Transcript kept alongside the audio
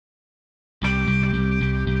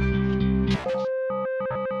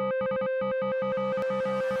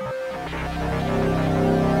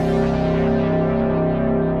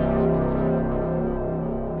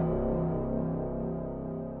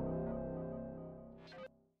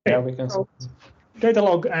Yeah, we can. So,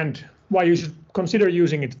 Datalog and why you should consider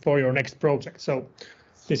using it for your next project. So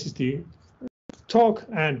this is the talk,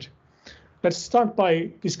 and let's start by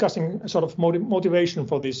discussing a sort of motivation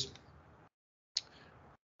for this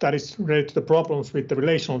that is related to the problems with the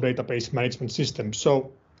relational database management system.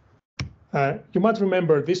 So you might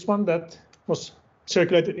remember this one that was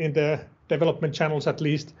circulated in the development channels at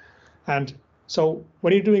least. And so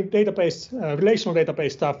when you're doing database, relational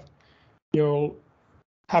database stuff, you'll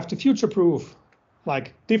have to future-proof,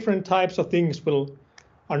 like different types of things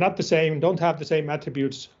are not the same, don't have the same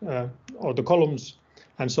attributes or the columns.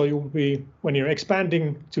 And so you will be, when you're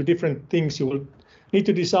expanding to different things, you will need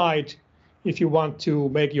to decide if you want to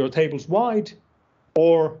make your tables wide,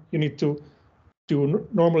 or you need to do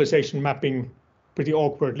normalization mapping pretty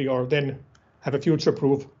awkwardly, or then have a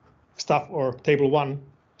future-proof stuff or table one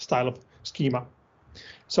style of schema.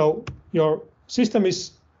 So your system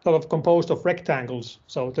is sort of composed of rectangles.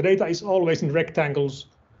 So the data is always in rectangles.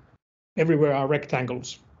 Everywhere are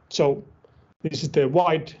rectangles. So this is the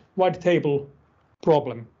wide table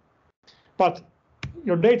problem. But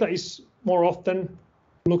your data is more often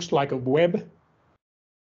looks like a web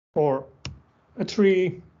or a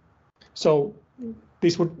tree. So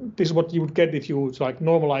this is what you would get if you like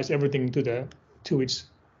normalize everything to its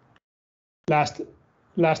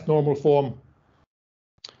last normal form.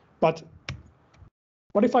 But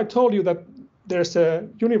what if I told you that there's a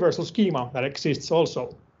universal schema that exists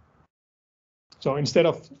also? So instead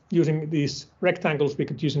of using these rectangles, we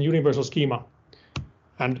could use a universal schema.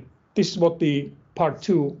 And this is what the part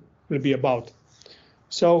 2 will be about.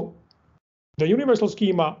 So the universal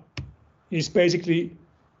schema is basically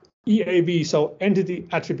EAV, so entity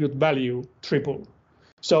attribute value triple.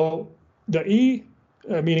 So the E,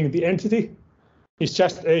 meaning the entity, is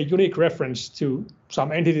just a unique reference to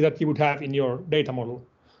some entity that you would have in your data model.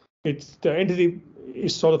 The entity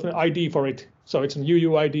is sort of an ID for it. So it's an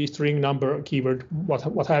UUID, string, number, keyword,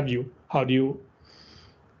 what have you.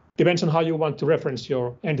 Depends on how you want to reference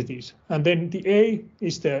your entities. And then the A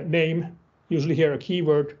is the name, usually here a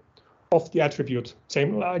keyword of the attribute.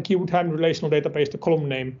 Same like you would have in relational database, the column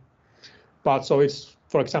name. But so it's,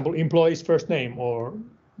 for example, employee's first name or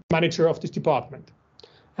manager of this department.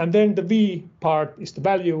 And then the V part is the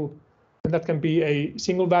value, and that can be a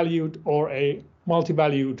single valued or a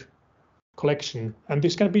multi-valued collection. And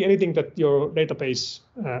this can be anything that your database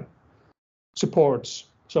supports.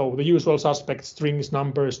 So the usual suspects, strings,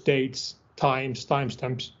 numbers, dates, times,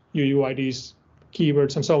 timestamps, UUIDs,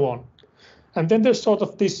 keywords, and so on. And then there's sort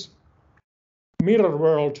of this mirror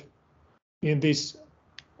world in this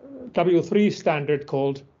W3 standard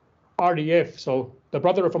called RDF. So the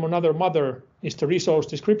brother from another mother is the resource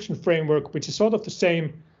description framework, which is sort of the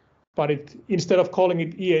same, but instead of calling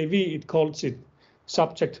it EAV, it calls it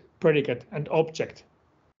subject, predicate, and object,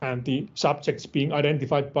 and the subjects being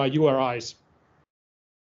identified by URIs.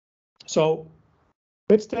 So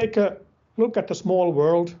let's take a look at the small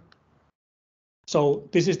world. So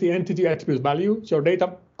this is the entity attribute value. So your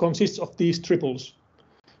data consists of these triples.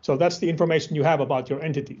 So that's the information you have about your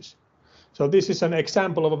entities. So this is an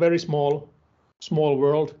example of a very small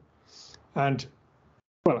world. And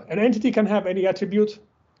well, an entity can have any attribute.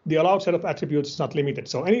 The allowed set of attributes is not limited.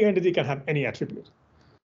 So any entity can have any attribute.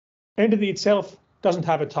 Entity itself doesn't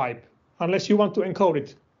have a type unless you want to encode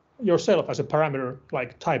it yourself as a parameter,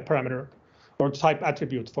 like type parameter or type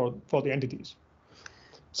attribute for the entities.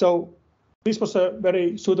 So this was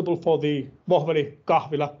very suitable for the Vohveli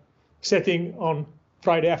kahvila setting on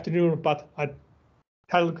Friday afternoon, but I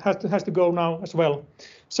has to go now as well.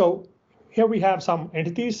 So here we have some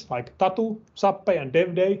entities like Tatu, Sappe, and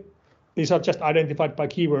DevDay. These are just identified by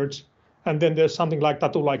keywords. And then there's something like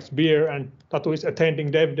Tatu likes beer, and Tatu is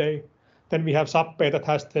attending DevDay. Then we have Sappe that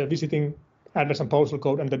has the visiting address and postal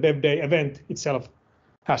code, and the DevDay event itself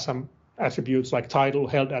has some attributes like title,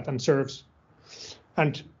 held at, and serves.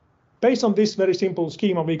 And based on this very simple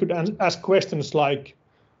schema, we could ask questions like,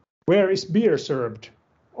 where is beer served?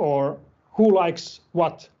 Or who likes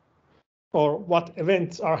what? Or what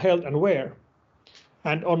events are held and where?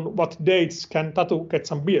 And on what dates can Tatu get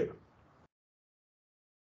some beer?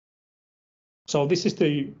 So this is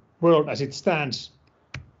the world as it stands.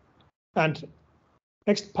 And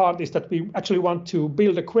next part is that we actually want to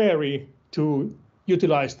build a query to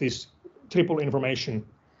utilize this triple information.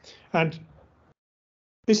 And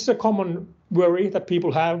this is a common worry that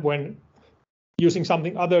people have when using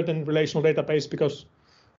something other than relational database, because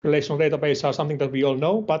relational database are something that we all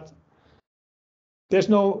know, but there's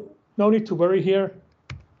no need to worry here.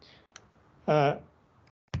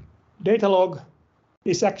 Datalog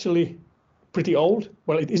is actually pretty old.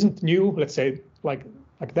 Well, it isn't new, let's say like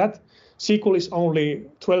like that. SQL is only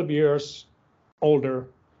 12 years older,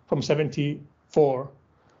 from 74.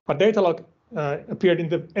 But Datalog appeared in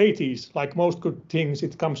the 80s. Like most good things,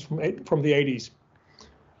 it comes from the 80s.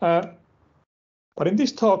 But in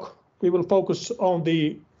this talk, we will focus on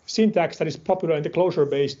the syntax that is popular in the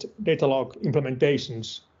Clojure-based Datalog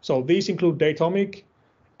implementations. So these include Datomic,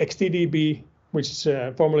 XTDB, which is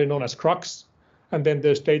formerly known as Crux, and then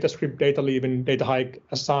there's DataScript, DataLeaven, DataHike,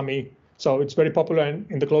 Asami. So it's very popular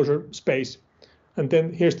in the Clojure space. And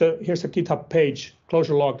then here's the GitHub page,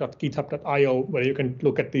 closurelog.github.io, where you can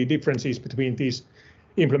look at the differences between these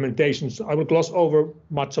implementations. I will gloss over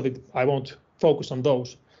much of it. I won't focus on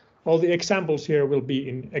those. All the examples here will be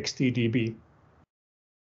in XTDB.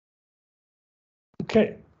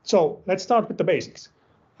 Okay, so let's start with the basics.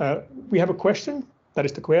 We have a question, that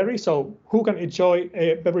is the query. So who can enjoy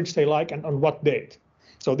a beverage they like and on what date?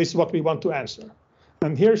 So this is what we want to answer.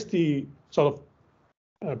 And here's the sort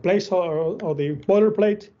of place or the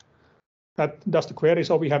boilerplate that does the query.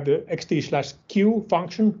 So we have the xt/q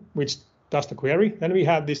function, which does the query. Then we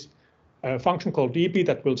have this function called db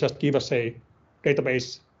that will just give us a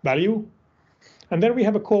database value. And then we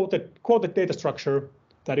have a quoted data structure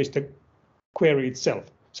that is the query itself.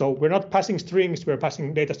 So we're not passing strings, we're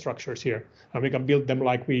passing data structures here, and we can build them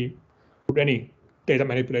like we would any data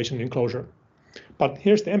manipulation in Clojure. But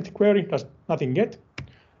here's the empty query, does nothing yet.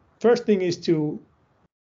 First thing is to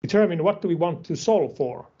determine what do we want to solve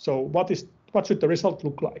for. So what should the result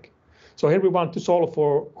look like? So here we want to solve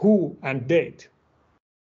for who and date.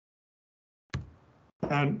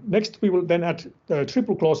 And next we will then add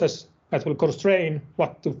triple clauses that will constrain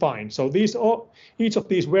what to find. So each of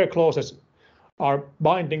these where clauses are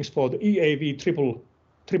bindings for the EAV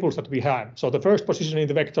triples that we have. So the first position in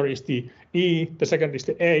the vector is the E, the second is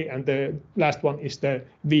the A, and the last one is the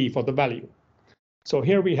V for the value. So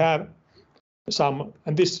here we have some,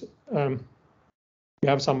 and this we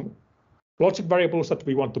have some logic variables that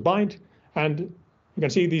we want to bind, and you can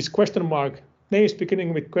see these question mark names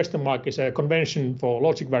beginning with question mark is a convention for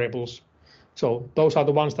logic variables. So those are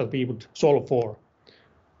the ones that we would solve for.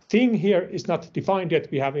 Thing here is not defined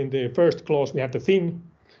yet. We have in the first clause, we have the thing.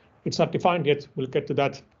 It's not defined yet. We'll get to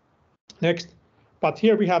that next. But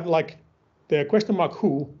here we have like the question mark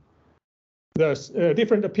who. The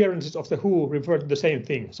different appearances of the who refer to the same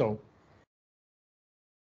thing. So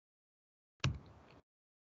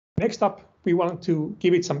next up, we want to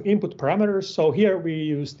give it some input parameters. So here we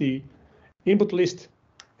use the input list.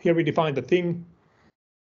 Here we define the thing,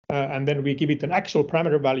 and then we give it an actual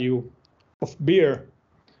parameter value of beer.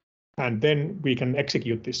 And then we can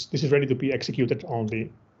execute this. This is ready to be executed on the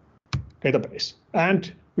database.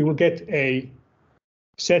 And we will get a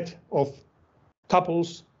set of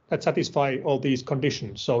tuples that satisfy all these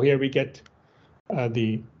conditions. So here we get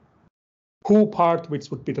the who part, which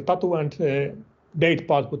would be the Tatu, and date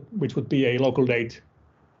part, which would be a local date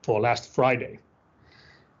for last Friday.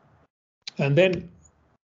 And then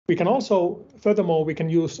we can also, furthermore, we can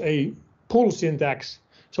use a pull syntax.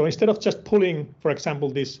 So instead of just pulling, for example,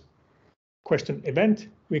 this question event,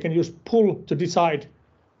 we can use pull to decide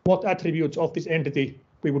what attributes of this entity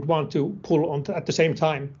we would want to pull on at the same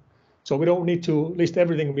time. So we don't need to list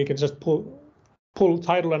everything. We can just pull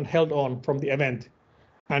title and held on from the event,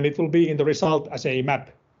 and it will be in the result as a map.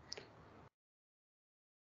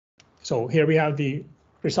 So here we have the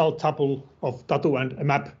result tuple of Tatu and a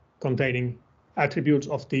map containing attributes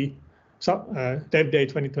of the Dev Day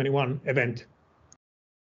 2021 event.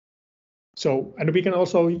 So, and we can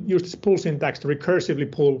also use this pull syntax to recursively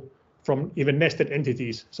pull from even nested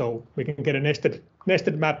entities. So we can get a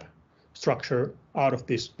nested map structure out of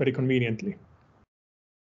this very conveniently.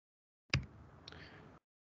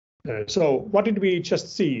 So what did we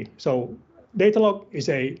just see? So Datalog is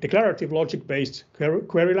a declarative logic-based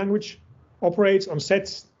query language, operates on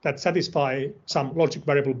sets that satisfy some logic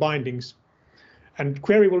variable bindings. And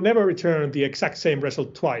query will never return the exact same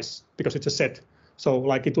result twice because it's a set. So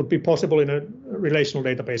like it would be possible in a relational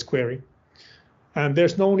database query. And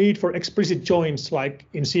there's no need for explicit joins like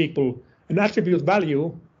in SQL. An attribute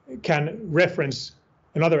value can reference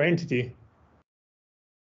another entity.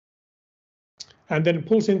 And then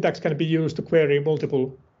pull syntax can be used to query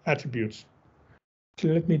multiple attributes. So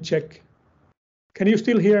let me check. Can you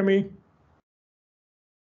still hear me?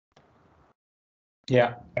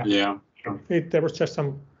 Yeah. There was just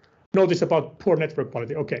some notice about poor network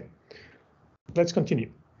quality. Okay. Let's continue.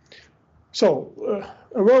 So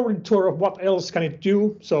a whirlwind tour of what else can it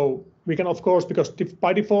do. So we can, of course, because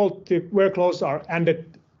by default, the where clauses are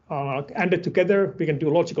ANDed together, we can do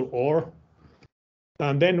logical OR.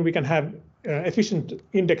 And then we can have efficient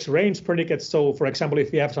index range predicates. So for example,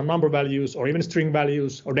 if we have some number values or even string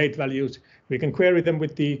values or date values, we can query them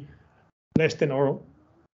with the less than or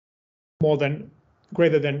more than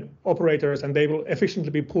greater than operators, and they will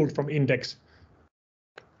efficiently be pulled from index.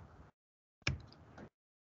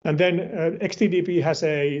 And then XTDP has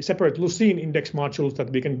a separate Lucene index module that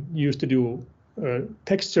we can use to do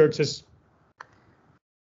text searches.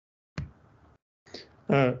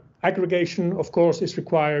 Aggregation, of course, is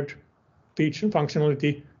required feature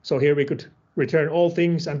functionality. So here we could return all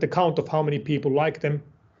things and the count of how many people like them.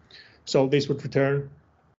 So this would return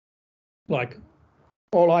like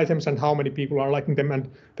all items and how many people are liking them. And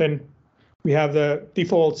then we have the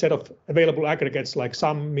default set of available aggregates like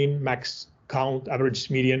sum, min, max, count, average,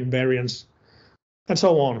 median, variance, and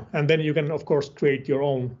so on. And then you can, of course, create your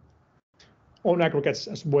own aggregates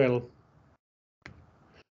as well.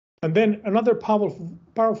 And then another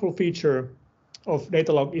powerful feature of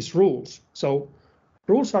Datalog is rules. So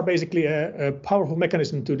rules are basically a powerful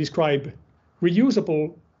mechanism to describe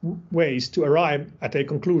reusable ways to arrive at a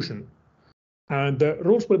conclusion. And the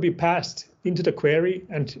rules will be passed into the query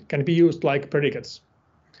and can be used like predicates.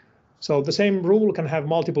 So the same rule can have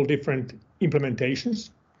multiple different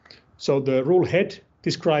implementations. So the rule head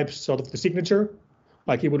describes sort of the signature,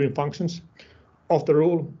 like you would in functions, of the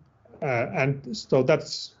rule. And so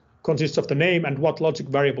that's consists of the name and what logic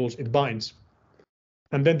variables it binds.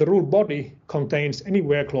 And then the rule body contains any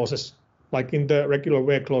where clauses, like in the regular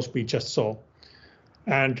where clause we just saw.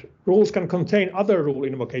 And rules can contain other rule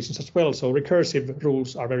invocations as well, so recursive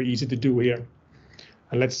rules are very easy to do here.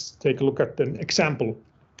 And let's take a look at an example.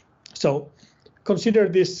 So consider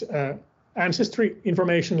this ancestry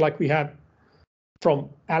information like we have from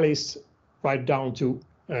Alice right down to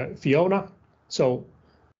Fiona. So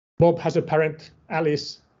Bob has a parent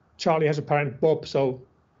Alice, Charlie has a parent Bob, so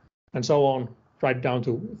and so on, right down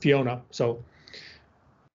to Fiona. So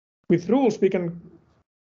with rules we can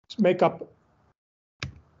make up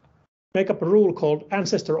a rule called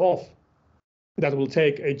ancestor of that will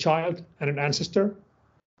take a child and an ancestor.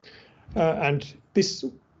 And this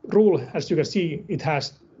rule, as you can see, it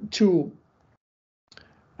has two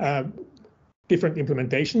different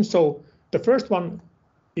implementations. So the first one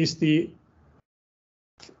is the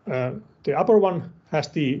upper one has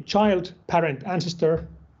the child, parent, ancestor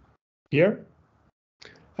here.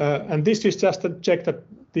 And this is just to check that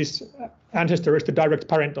this ancestor is the direct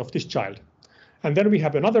parent of this child. And then we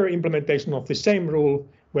have another implementation of the same rule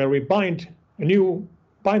where we bind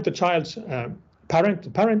the child's parent to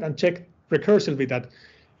parent and check recursively that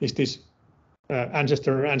is this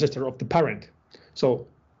ancestor of the parent. So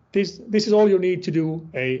this is all you need to do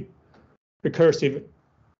a recursive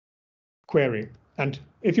query. And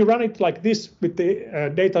if you run it like this with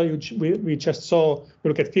the data we just saw,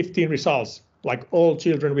 we'll get 15 results, like all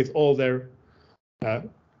children with all their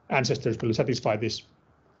ancestors will satisfy this.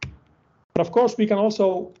 But of course, we can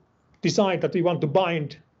also decide that we want to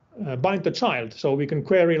bind the child. So we can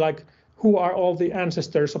query like, who are all the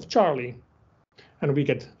ancestors of Charlie? And we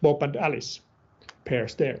get Bob and Alice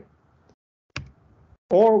pairs there.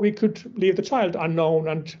 Or we could leave the child unknown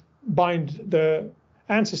and bind the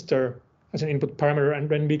ancestor as an input parameter, and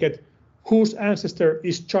then we get whose ancestor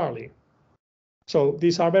is Charlie. So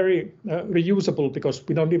these are very reusable because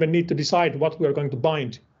we don't even need to decide what we are going to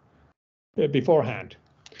bind beforehand.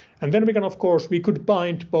 And then we can, of course, we could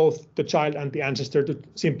bind both the child and the ancestor to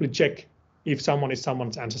simply check if someone is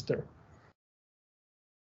someone's ancestor.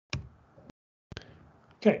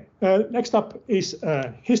 Okay, next up is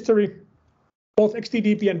history. Both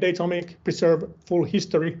XTDP and Datomic preserve full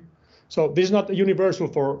history. So this is not a universal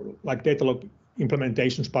for like Datalog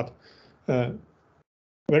implementations, but a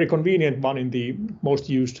very convenient one in the most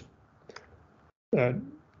used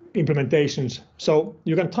implementations. So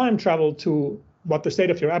you can time travel to what the state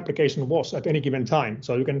of your application was at any given time.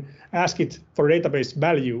 So you can ask it for a database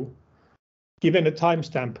value given a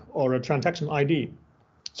timestamp or a transaction ID.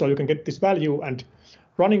 So you can get this value, and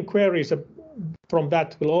running queries from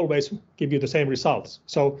that will always give you the same results.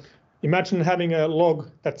 So imagine having a log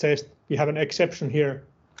that says we have an exception here.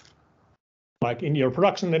 Like in your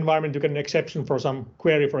production environment, you get an exception for some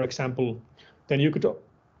query, for example. Then you could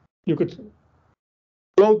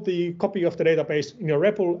load the copy of the database in your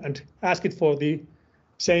REPL and ask it for the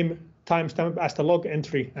same timestamp as the log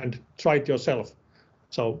entry and try it yourself.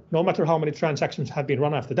 So no matter how many transactions have been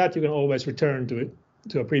run after that, you can always return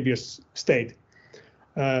to a previous state.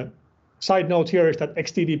 Side note here is that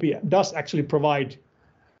XTDP does actually provide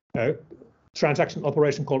a transaction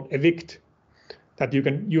operation called evict that you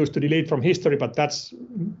can use to delete from history, but that's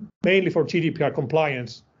mainly for GDPR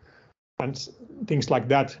compliance and things like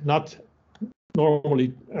that, not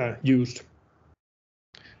normally used.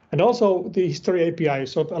 And also the history API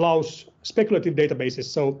sort of allows speculative databases.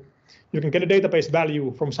 So you can get a database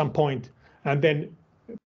value from some point and then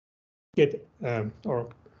get or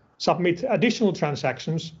submit additional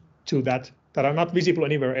transactions to that are not visible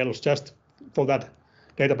anywhere else, just for that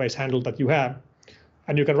database handle that you have.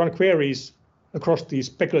 And you can run queries across these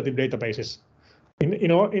speculative databases.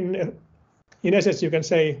 In essence, you can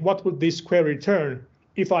say, what would this query return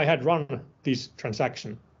if I had run this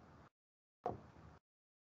transaction?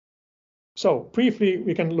 So briefly,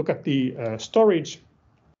 we can look at the storage.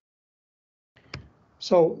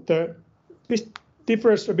 So this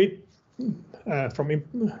differs a bit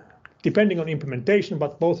depending on implementation,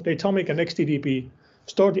 but both Datomic and XDDP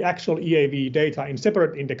store the actual EAV data in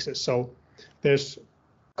separate indexes. So there's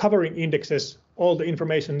covering indexes, all the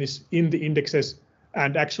information is in the indexes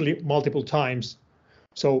and actually multiple times.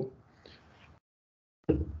 So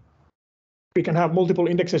we can have multiple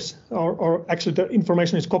indexes, or actually the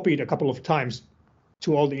information is copied a couple of times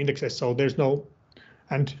to all the indexes. So there's no,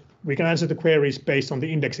 and we can answer the queries based on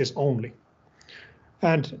the indexes only.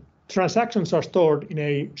 And transactions are stored in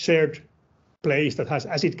a shared place that has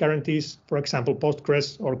ACID guarantees, for example,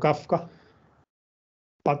 Postgres or Kafka.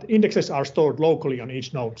 But indexes are stored locally on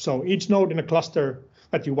each node. So each node in a cluster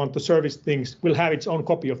that you want to service things will have its own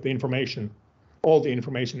copy of the information, all the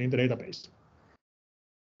information in the database.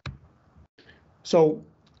 So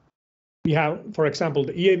we have, for example,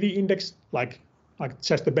 the EAV index, like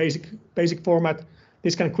just the basic format.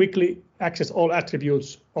 This can quickly access all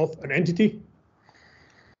attributes of an entity.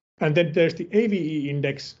 And then there's the AVE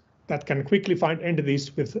index that can quickly find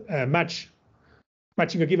entities with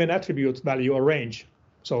matching a given attribute value or range.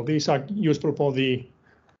 So these are useful for the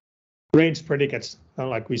range predicates,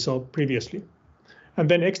 like we saw previously. And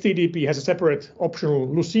then XDDP has a separate optional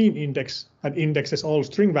Lucene index that indexes all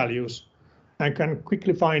string values and can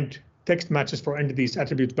quickly find text matches for entities'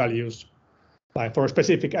 attribute values, like for a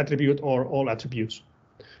specific attribute or all attributes.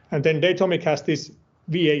 And then Datomic has this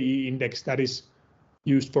VAE index that is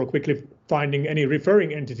used for quickly finding any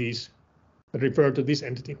referring entities that refer to this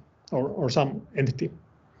entity or some entity.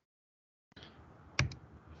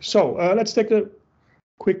 So let's take a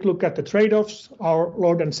quick look at the trade-offs. Our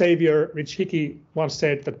Lord and Savior, Rich Hickey, once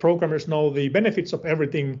said that programmers know the benefits of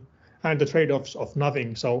everything and the trade-offs of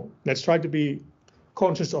nothing. So let's try to be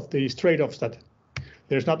conscious of these trade-offs, that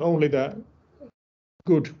there's not only the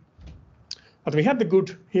good, but we have the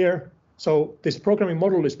good here. So this programming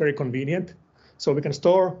model is very convenient. So we can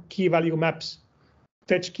store key value maps,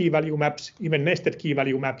 fetch key value maps, even nested key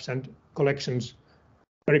value maps and collections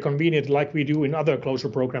very convenient, like we do in other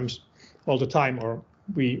Clojure programs all the time, or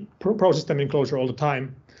we process them in Clojure all the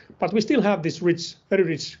time. But we still have this rich, very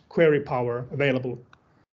rich query power available.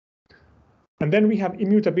 And then we have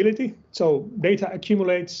immutability. So data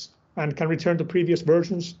accumulates and can return to previous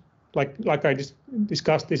versions. Like I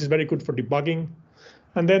discussed, this is very good for debugging.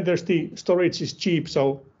 And then there's the storage is cheap.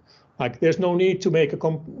 So like there's no need to make a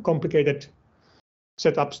complicated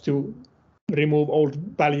setups to remove old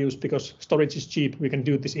values, because storage is cheap. We can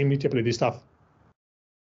do this immutability stuff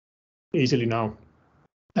easily now.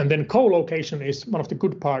 And then co-location is one of the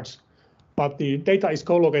good parts, but the data is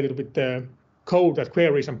co-located with the code that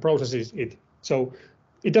queries and processes it. So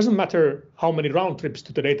it doesn't matter how many round trips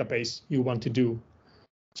to the database you want to do.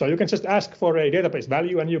 So you can just ask for a database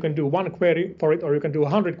value and you can do one query for it, or you can do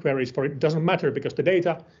 100 queries for it. It doesn't matter, because the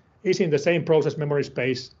data is in the same process memory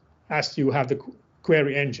space as you have the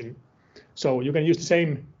query engine. So you can use the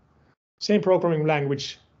same programming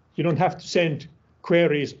language. You don't have to send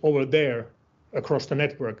queries over there across the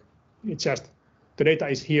network. It's just the data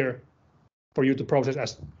is here for you to process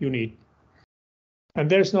as you need. And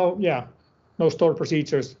there's no stored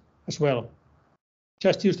procedures as well.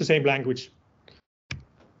 Just use the same language.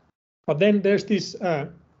 But then there's this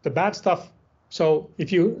the bad stuff. So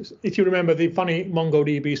if you remember the funny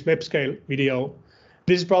MongoDB's web scale video,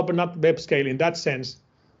 this is probably not web scale in that sense,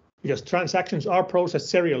 because transactions are processed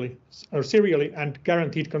serially and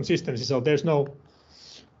guaranteed consistency. So there's no,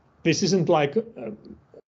 this isn't like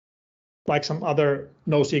some other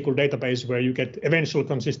NoSQL database where you get eventual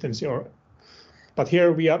consistency, but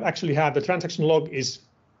here we actually have the transaction log is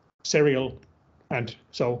serial, and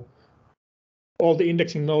so all the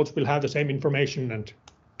indexing nodes will have the same information and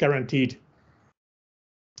guaranteed.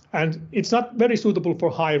 And it's not very suitable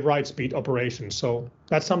for high write speed operations, so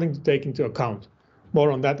that's something to take into account.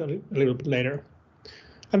 More on that a little bit later.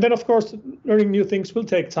 And then, of course, learning new things will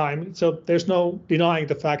take time. So there's no denying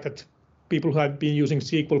the fact that people who have been using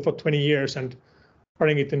SQL for 20 years and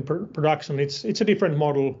running it in production, it's a different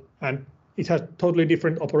model, and it has totally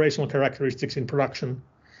different operational characteristics in production.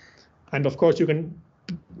 And of course, you can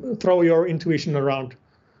throw your intuition around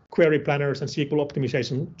query planners and SQL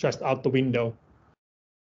optimization just out the window.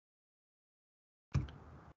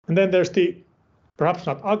 And then there's the perhaps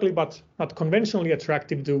not ugly, but not conventionally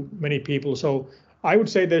attractive to many people. So I would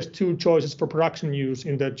say there's two choices for production use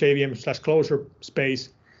in the JVM/Clojure space,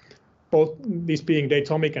 both these being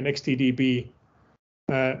Datomic and XTDB.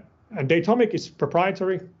 And Datomic is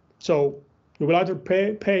proprietary, so you will either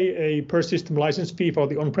pay a per system license fee for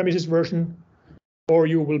the on-premises version, or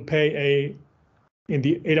you will pay in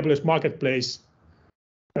the AWS marketplace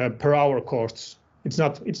per hour costs. It's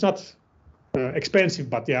not expensive,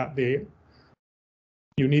 but yeah,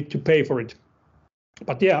 you need to pay for it.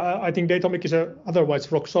 But yeah, I think Datomic is a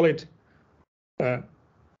otherwise rock solid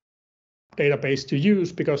database to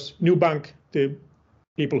use, because Nubank, the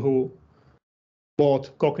people who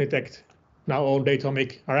bought Cognitect, now own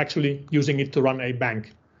Datomic, are actually using it to run a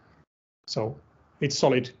bank. So it's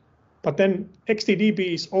solid. But then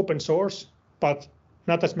XTDB is open source, but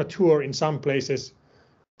not as mature in some places.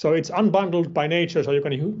 So it's unbundled by nature, so you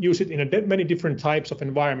can use it in many different types of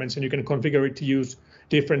environments, and you can configure it to use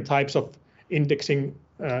different types of indexing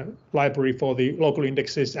library for the local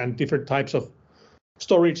indexes and different types of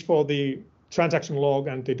storage for the transaction log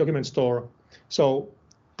and the document store. So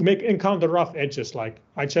you may encounter rough edges, like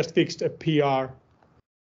I just fixed a PR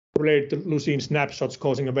related to Lucene snapshots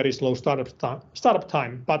causing a very slow startup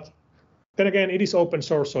time. But then again, it is open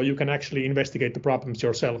source, so you can actually investigate the problems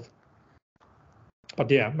yourself. But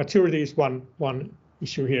yeah, maturity is one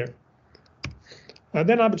issue here.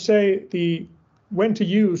 Then I would say the when to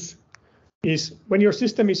use is when your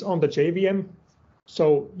system is on the JVM,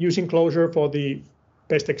 so using Clojure for the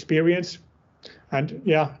best experience. And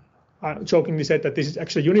yeah, I jokingly said that this is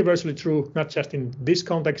actually universally true, not just in this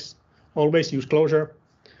context. Always use Clojure.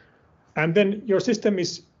 And then your system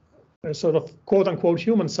is sort of quote unquote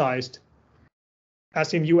human sized,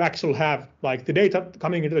 as in you actually have like the data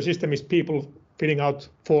coming into the system is people filling out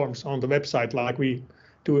forms on the website like we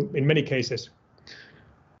do in many cases.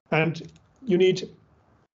 And you need,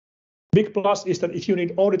 big plus is that if you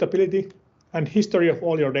need auditability and history of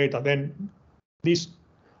all your data, then these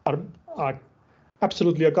are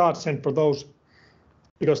absolutely a godsend for those,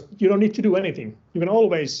 because you don't need to do anything. You can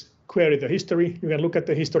always query the history. You can look at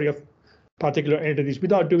the history of particular entities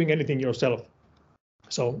without doing anything yourself.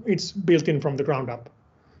 So it's built in from the ground up.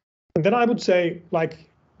 And then I would say, like,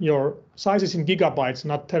 your size is in gigabytes,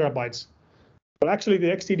 not terabytes. But actually, the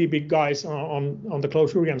XTDB guys on the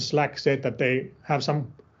Clojurian Slack said that they have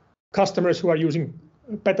some customers who are using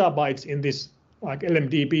petabytes in this, like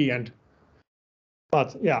LMDB.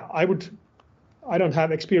 But yeah, I don't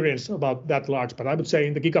have experience about that large, but I would say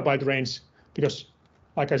in the gigabyte range, because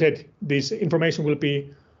like I said, this information will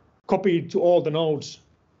be copied to all the nodes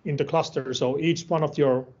in the cluster. So each one of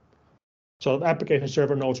your sort of application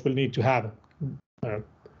server nodes will need to have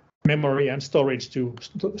memory and storage to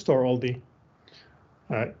store all the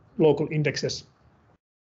local indexes.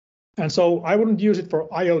 And so I wouldn't use it for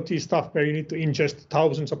IoT stuff where you need to ingest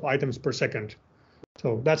thousands of items per second.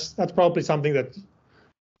 So that's probably something that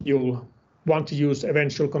you'll want to use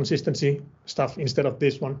eventual consistency stuff instead of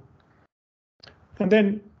this one. And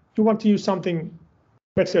then you want to use something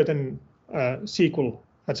better than SQL.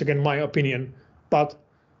 That's again my opinion. But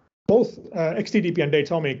both XTDB and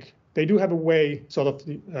Datomic, they do have a way sort of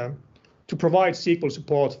to provide SQL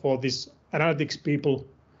support for this analytics people.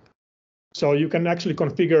 So you can actually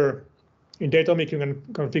configure, in Datomic, you can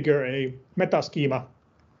configure a meta schema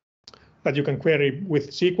that you can query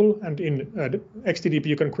with SQL, and in XTDB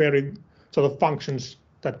you can query sort of functions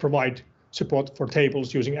that provide support for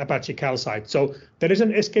tables using Apache Calcite. So there is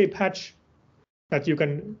an escape hatch that you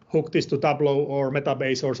can hook this to Tableau or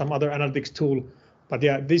Metabase or some other analytics tool. But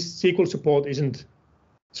yeah, this SQL support isn't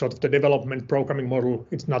sort of the development programming model.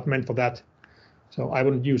 It's not meant for that. So I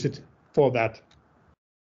wouldn't use it for that.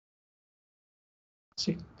 Let's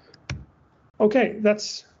see. Okay,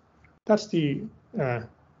 that's the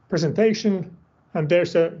presentation. And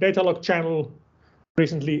there's a Datalog channel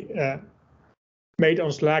recently made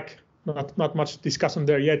on Slack. Not much discussion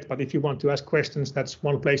there yet, but if you want to ask questions, that's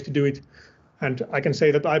one place to do it. And I can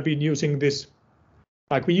say that I've been using this,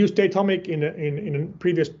 like we used Datomic in a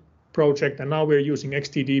previous project, and now we're using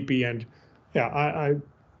XTDB. And yeah, I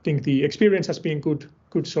think the experience has been good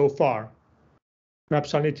so far.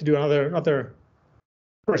 Perhaps I need to do another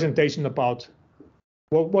presentation about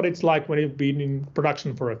what it's like when it's been in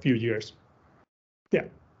production for a few years. Yeah,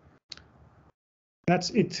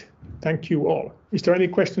 that's it. Thank you all. Is there any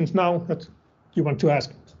questions now that you want to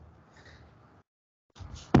ask?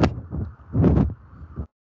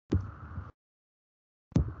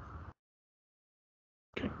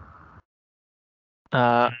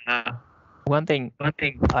 One thing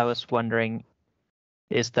I was wondering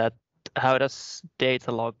is that how does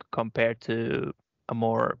Datalog compare to a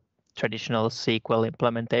more traditional SQL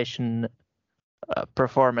implementation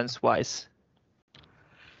performance-wise?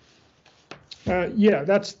 Yeah,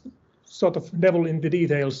 that's sort of devil in the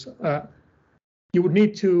details. You would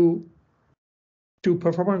need to do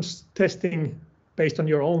performance testing based on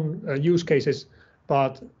your own use cases,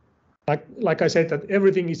 but like I said, that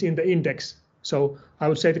everything is in the index. So I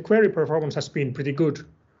would say the query performance has been pretty good,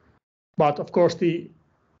 but of course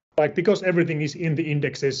because everything is in the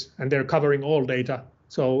indexes and they're covering all data,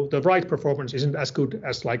 so the write performance isn't as good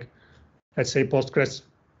as let's say Postgres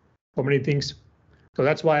for many things. So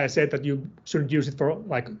that's why I said that you shouldn't use it for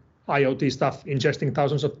like IoT stuff, ingesting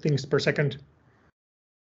thousands of things per second.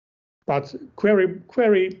 But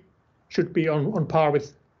query should be on par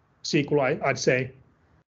with SQL, I'd say.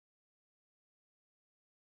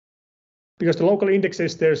 Because the local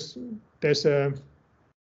indexes,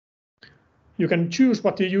 you can choose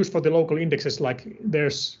what you use for the local indexes. Like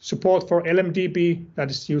there's support for LMDB that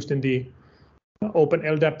is used in the Open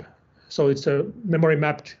LDAP. So it's a memory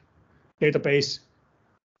mapped database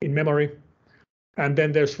in memory. And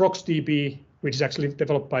then there's RocksDB, which is actually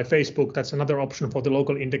developed by Facebook. That's another option for the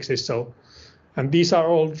local indexes. And these are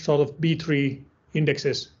all sort of B3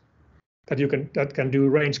 indexes that can do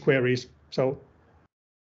range queries. So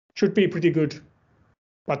should be pretty good.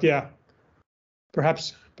 But yeah,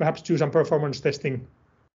 perhaps do some performance testing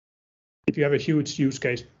if you have a huge use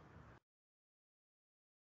case.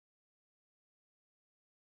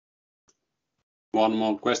 One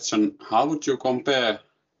more question. How would you compare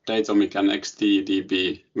Datomic and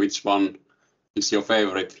XTDB? Which one is your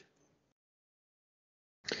favorite?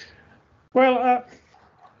 Well,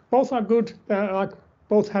 both are good.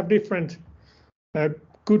 Both have different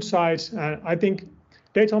good sides. I think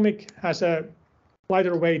Datomic has a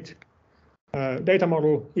lighter weight data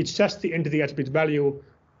model. It's just the entity attribute value,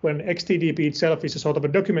 when XTDB itself is a sort of a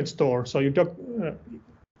document store. So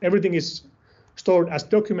everything is stored as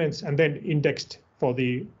documents and then indexed for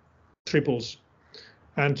the triples.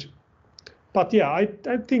 But yeah, I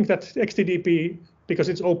think that XTDB, because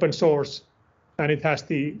it's open source and it has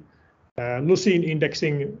the Lucene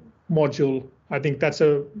indexing module, I think that's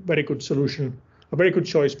a very good solution, a very good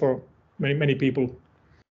choice for many people.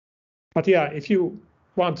 But yeah, if you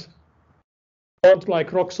want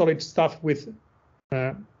like rock solid stuff with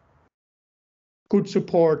good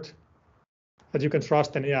support that you can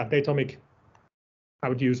trust, then yeah, Datomic I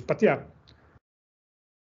would use. But yeah,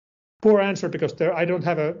 poor answer because I don't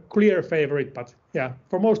have a clear favorite. But yeah,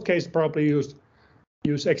 for most cases, probably use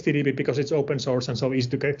XTDB because it's open source and so easy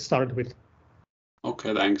to get started with.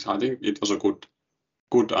 Okay, thanks. I think it was a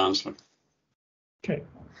good answer.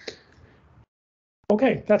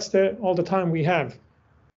 Okay, that's all the time we have.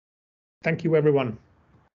 Thank you, everyone.